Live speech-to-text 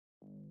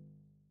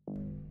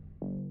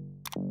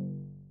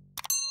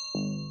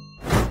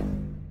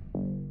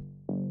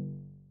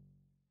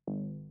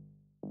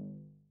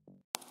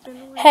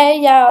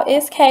Hey y'all,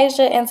 it's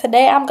Kasia and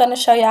today I'm going to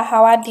show y'all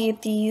how I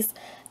did these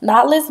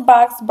knotless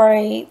box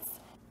braids.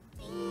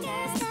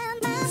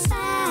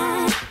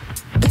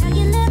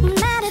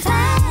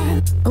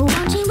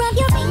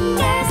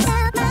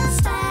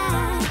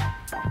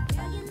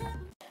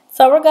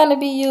 So we're going to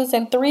be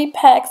using 3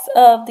 packs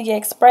of the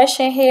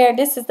expression hair.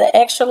 This is the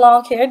extra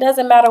long hair. It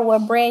doesn't matter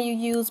what brand you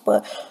use,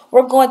 but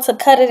we're going to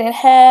cut it in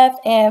half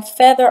and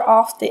feather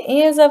off the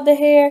ends of the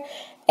hair.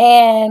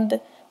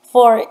 And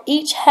for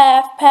each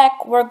half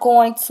pack, we're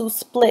going to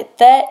split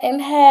that in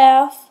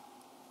half.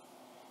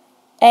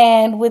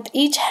 And with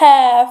each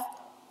half,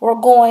 we're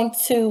going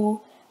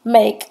to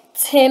make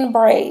 10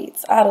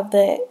 braids out of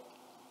that.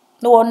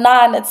 Well,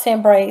 9 to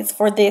 10 braids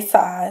for this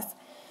size.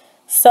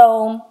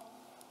 So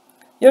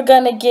you're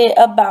going to get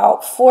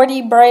about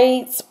 40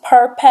 braids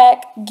per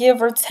pack,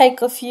 give or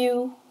take a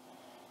few.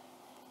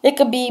 It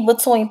could be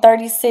between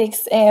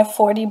 36 and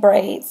 40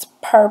 braids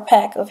per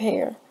pack of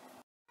hair.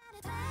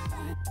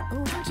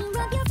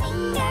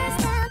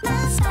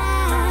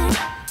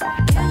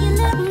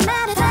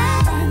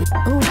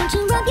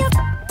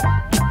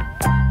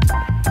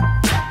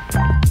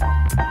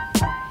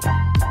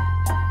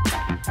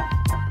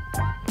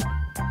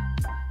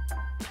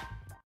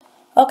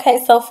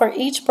 Okay, so for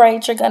each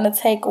braid, you're going to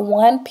take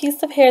one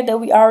piece of hair that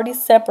we already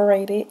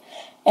separated,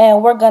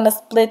 and we're going to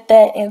split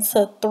that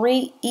into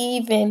 3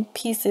 even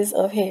pieces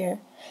of hair.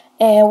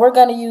 And we're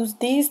going to use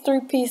these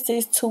 3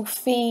 pieces to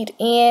feed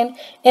in.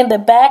 In the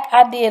back,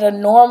 I did a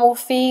normal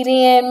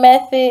feed-in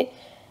method,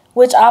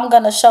 which I'm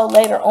going to show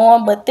later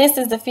on, but this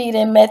is the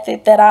feed-in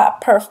method that I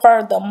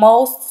prefer the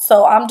most,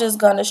 so I'm just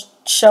going to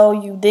show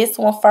you this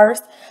one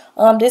first.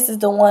 This is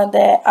the one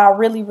that I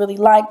really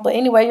like. But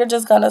anyway, you're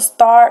just going to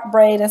start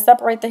braiding,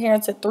 separate the hair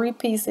into 3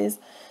 pieces,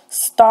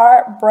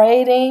 start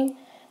braiding,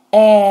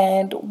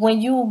 and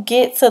when you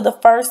get to the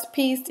first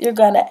piece, you're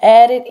going to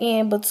add it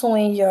in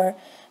between your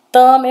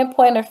thumb and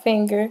pointer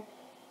finger,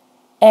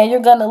 and you're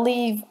going to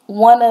leave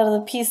one of the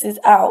pieces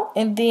out,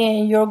 and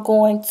then you're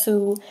going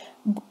to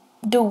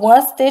do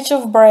 1 stitch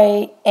of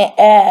braid and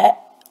add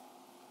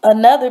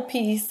another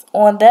piece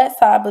on that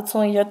side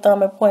between your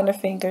thumb and pointer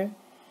finger,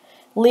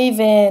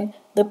 leaving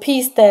the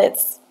piece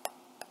that's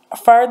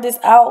furthest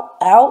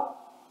out,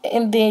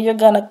 and then you're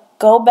going to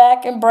go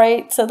back and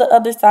braid to the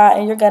other side,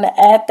 and you're going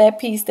to add that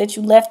piece that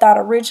you left out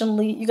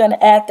originally. You're going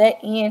to add that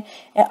in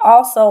and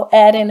also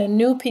add in a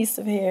new piece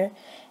of hair,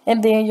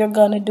 and then you're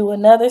going to do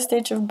another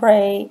stitch of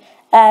braid,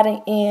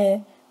 adding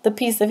in the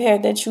piece of hair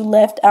that you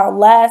left out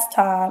last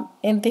time,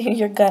 and then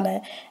you're going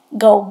to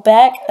go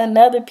back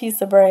another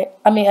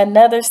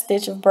another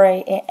stitch of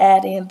braid and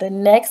add in the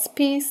next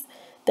piece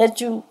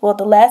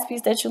the last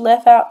piece that you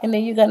left out, and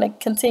then you're going to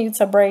continue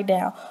to braid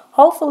down.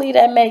 Hopefully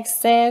that makes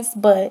sense,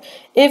 but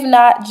if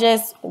not,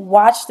 just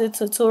watch the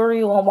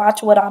tutorial and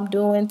watch what I'm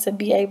doing to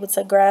be able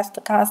to grasp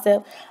the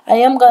concept. I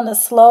am going to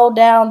slow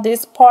down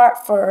this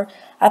part for,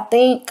 I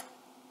think,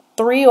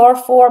 3 or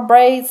 4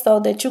 braids so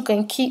that you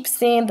can keep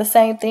seeing the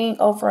same thing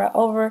over and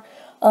over.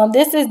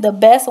 This is the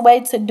best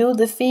way to do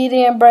the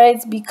feed-in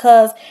braids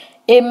because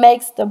it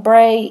makes the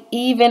braid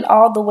even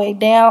all the way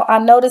down. I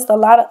noticed a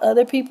lot of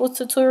other people's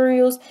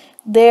tutorials,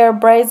 their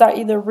braids are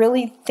either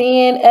really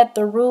thin at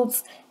the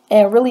roots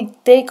and really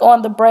thick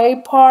on the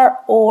braid part,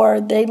 or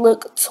they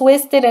look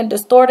twisted and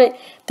distorted.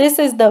 This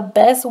is the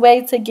best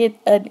way to get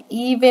an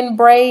even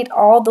braid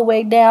all the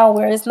way down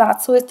where it's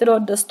not twisted or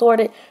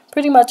distorted.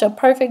 Pretty much a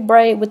perfect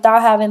braid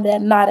without having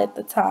that knot at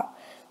the top.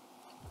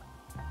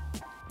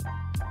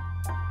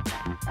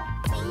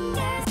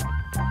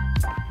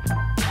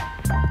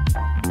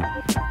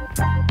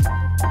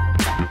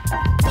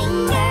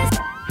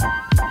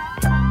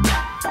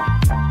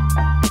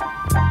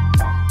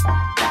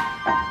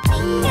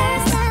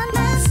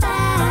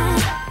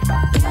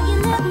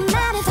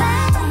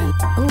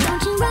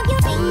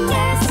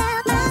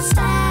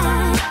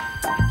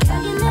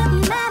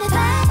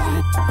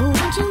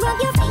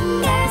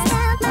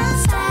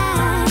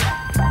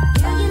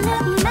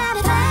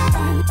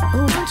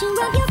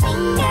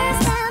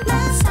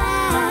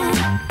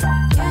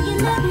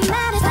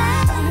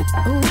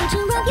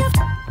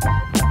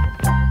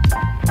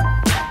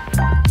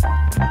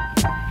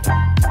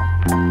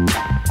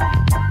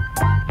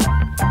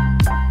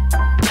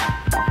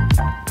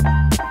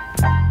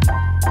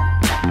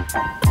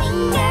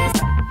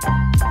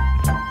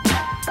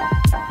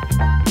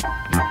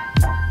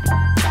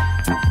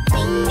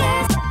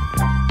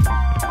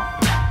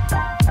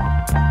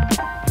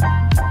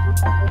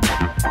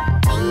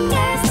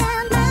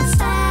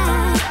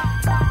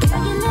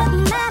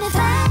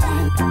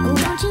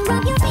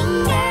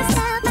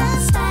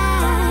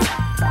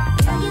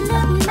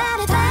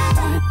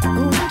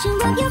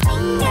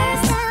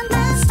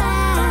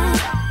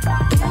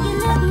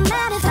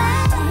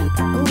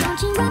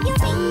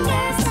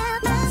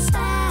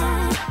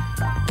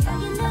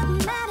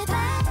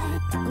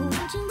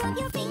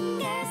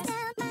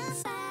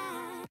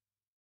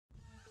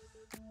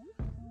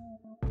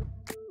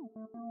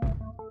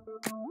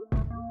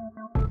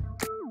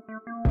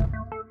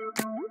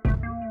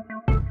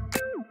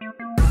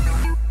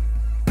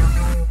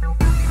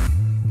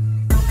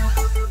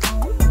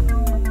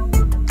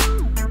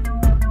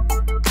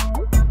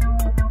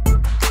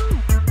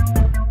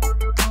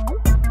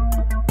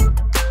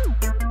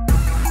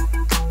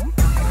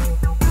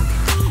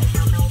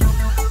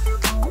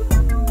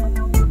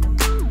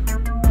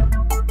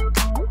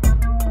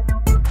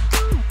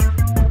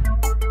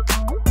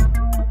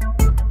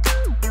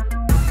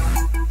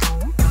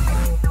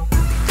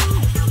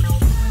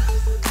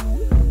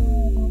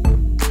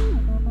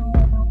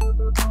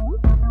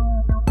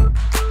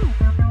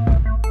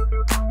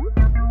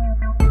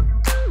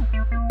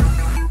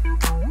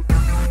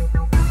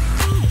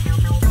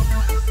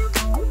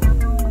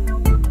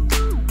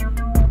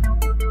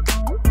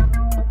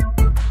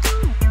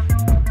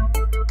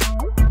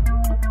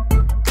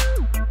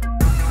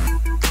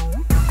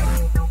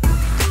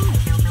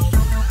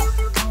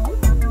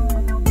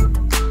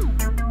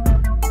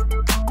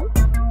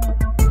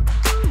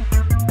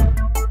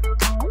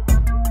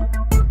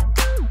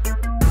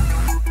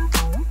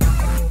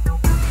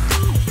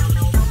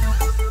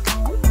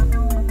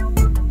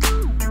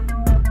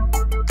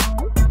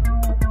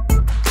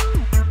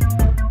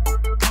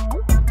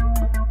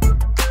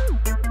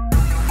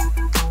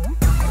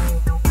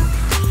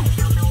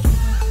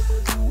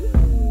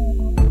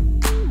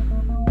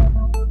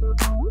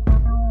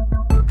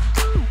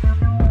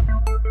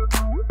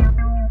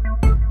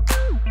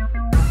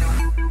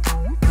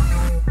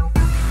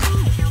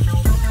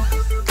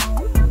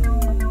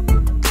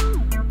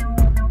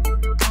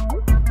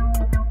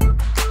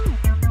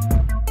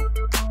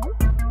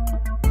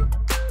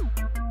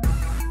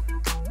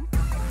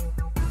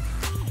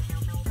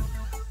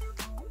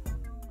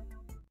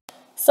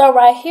 So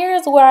right here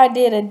is where I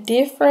did a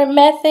different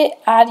method.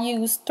 I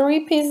used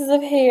 3 pieces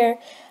of hair.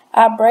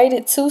 I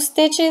braided 2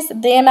 stitches,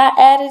 then I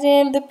added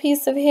in the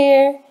piece of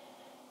hair.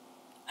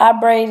 I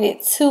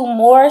braided 2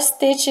 more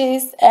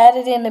stitches,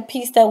 added in the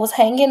piece that was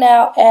hanging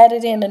out,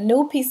 added in a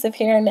new piece of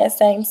hair in that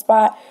same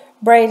spot,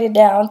 braided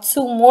down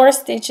 2 more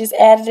stitches,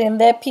 added in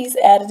that piece,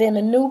 added in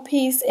a new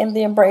piece, and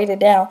then braided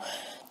down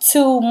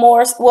 2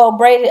 more, well,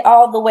 braided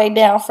all the way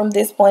down from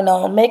this point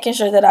on, making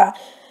sure that I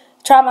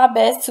try my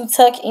best to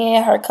tuck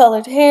in her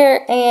colored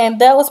hair. And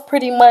that was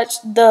pretty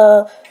much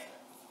the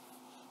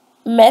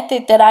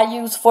method that I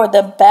used for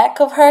the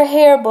back of her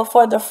hair. But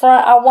for the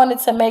front, I wanted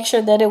to make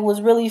sure that it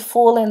was really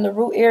full in the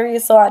root area,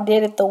 so I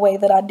did it the way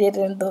that I did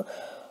it in the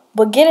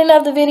beginning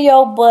of the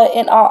video. But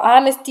in all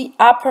honesty,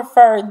 I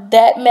prefer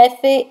that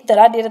method that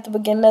I did at the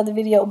beginning of the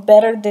video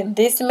better than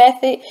this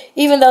method.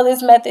 Even though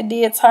this method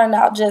did turn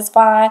out just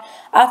fine,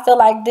 I feel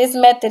like this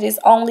method is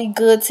only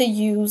good to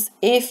use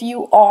if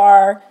you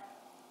are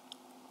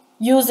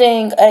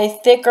using a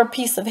thicker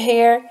piece of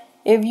hair.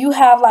 If you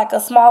have like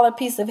a smaller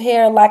piece of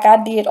hair like I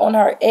did on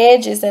her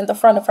edges and the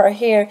front of her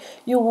hair,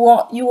 you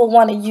will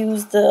want to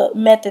use the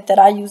method that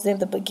I used in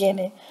the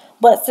beginning.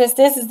 But since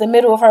this is the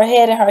middle of her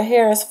head and her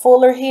hair is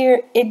fuller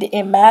here, it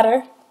didn't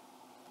matter.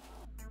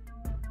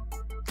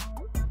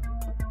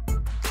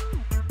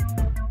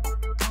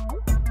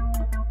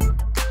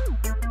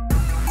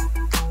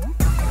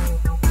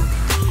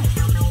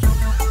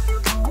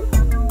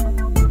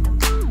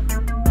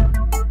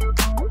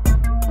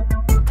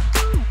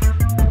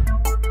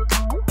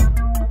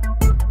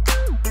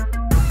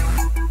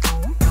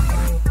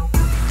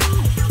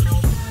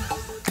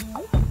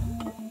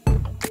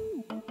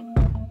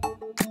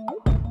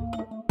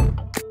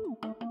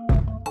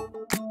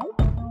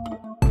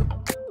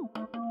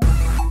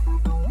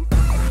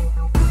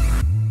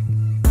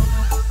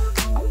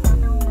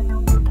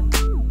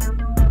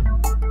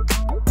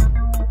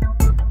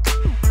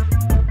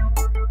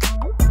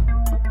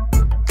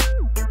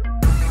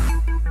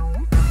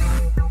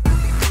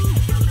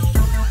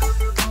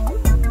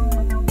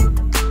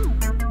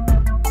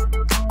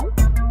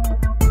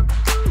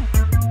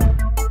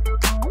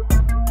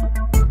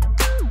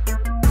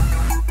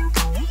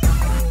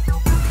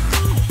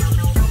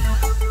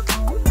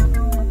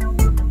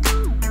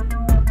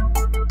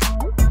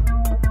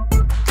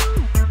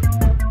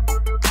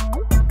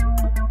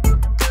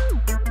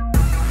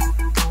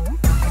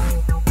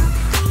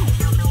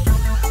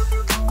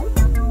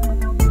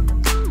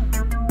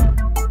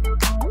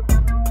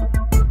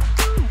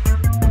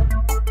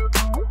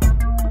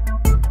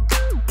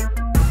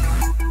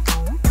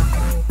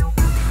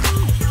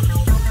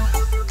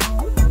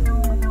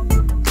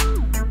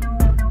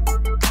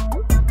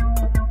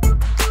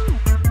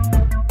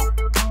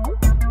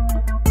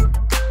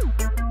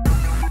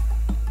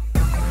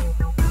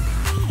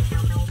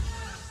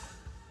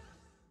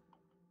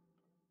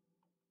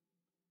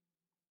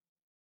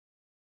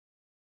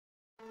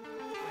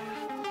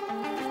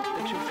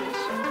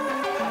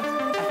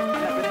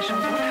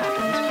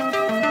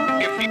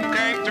 If you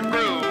came to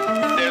groove,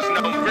 there's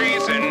no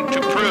reason to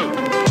prove.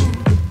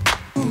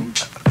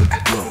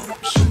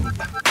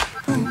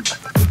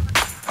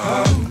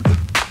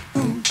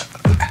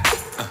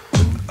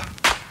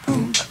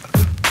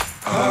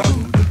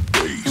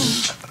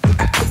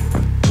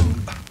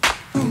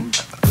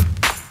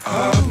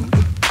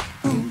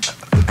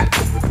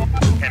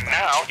 And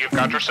now you've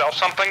got yourself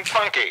something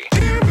funky.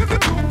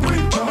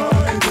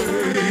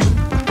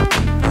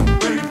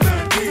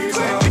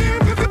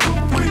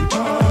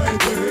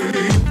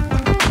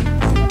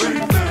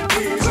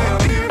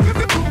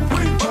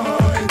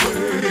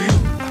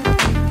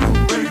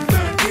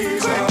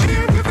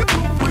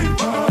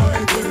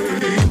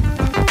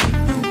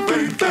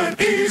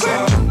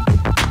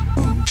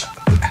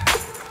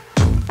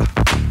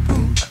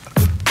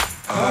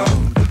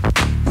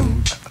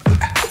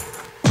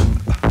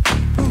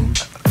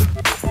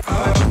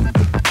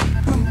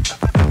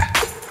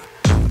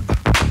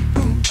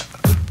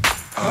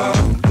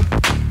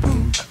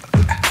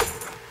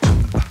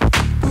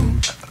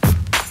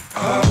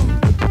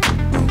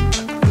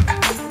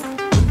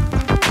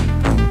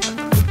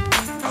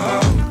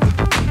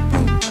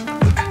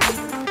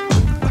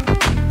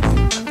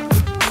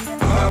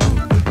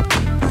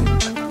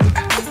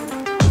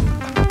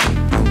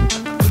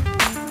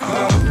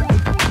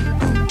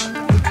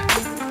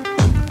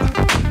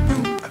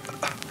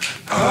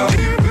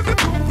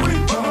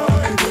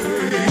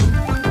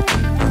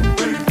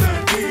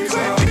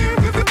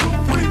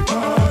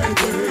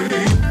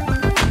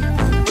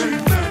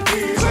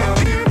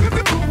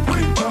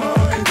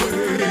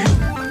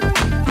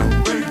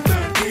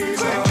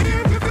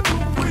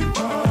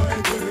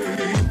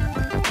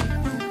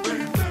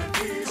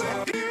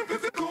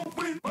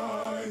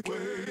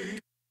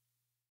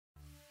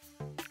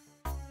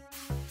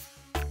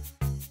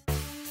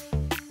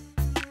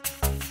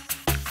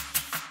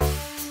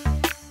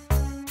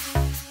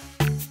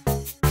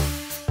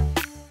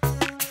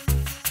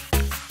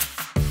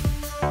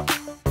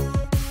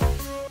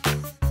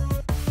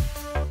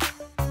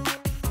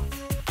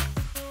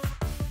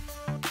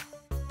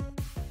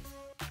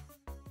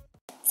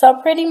 So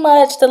pretty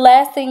much the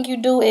last thing you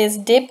do is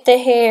dip the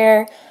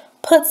hair,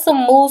 put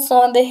some mousse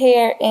on the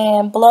hair,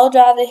 and blow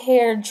dry the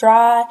hair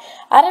dry.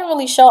 I didn't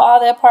really show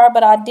all that part,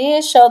 but I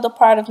did show the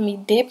part of me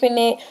dipping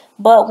it.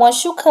 But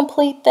once you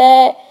complete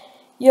that,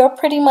 you're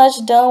pretty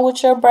much done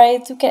with your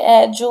braids. You can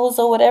add jewels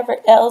or whatever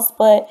else,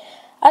 but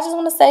I just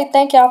want to say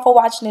thank y'all for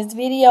watching this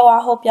video.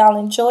 I hope y'all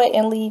enjoy it,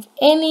 and leave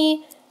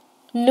any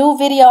new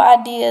video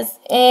ideas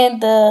in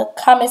the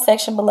comment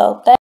section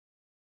below.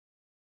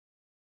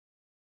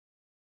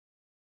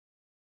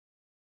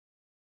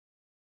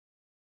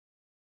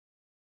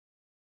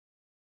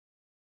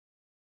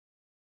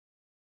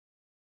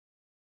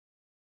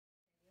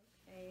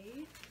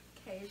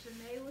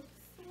 Occasionally